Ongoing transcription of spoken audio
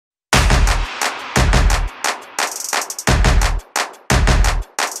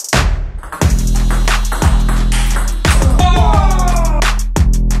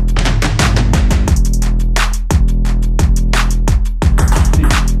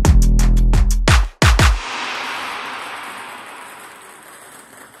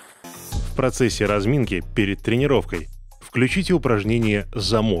процессе разминки перед тренировкой включите упражнение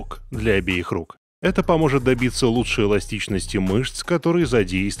 «Замок» для обеих рук. Это поможет добиться лучшей эластичности мышц, которые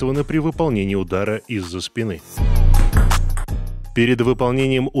задействованы при выполнении удара из-за спины. Перед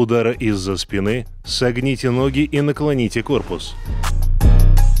выполнением удара из-за спины согните ноги и наклоните корпус.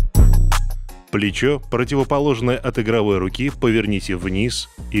 Плечо, противоположное от игровой руки, поверните вниз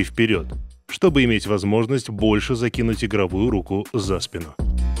и вперед, чтобы иметь возможность больше закинуть игровую руку за спину.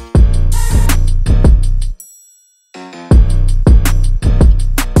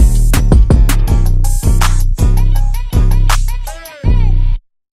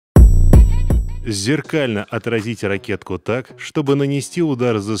 Зеркально отразите ракетку так, чтобы нанести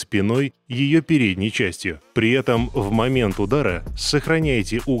удар за спиной ее передней частью. При этом в момент удара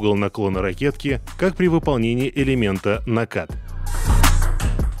сохраняйте угол наклона ракетки, как при выполнении элемента накат.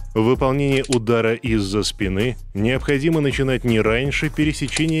 Выполнение удара из-за спины необходимо начинать не раньше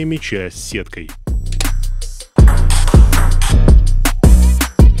пересечения мяча с сеткой.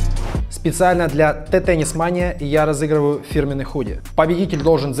 Специально для теннисмания я разыгрываю фирменный худи. Победитель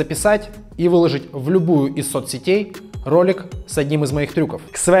должен записать и выложить в любую из соцсетей ролик с одним из моих трюков.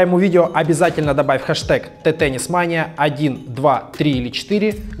 К своему видео обязательно добавь хэштег ttennismania 1, 2, 3 или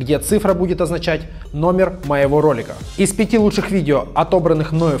 4, где цифра будет означать номер моего ролика. Из 5 лучших видео,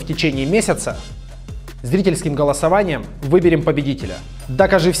 отобранных мною в течение месяца, зрительским голосованием выберем победителя.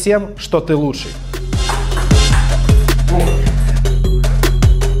 Докажи всем, что ты лучший.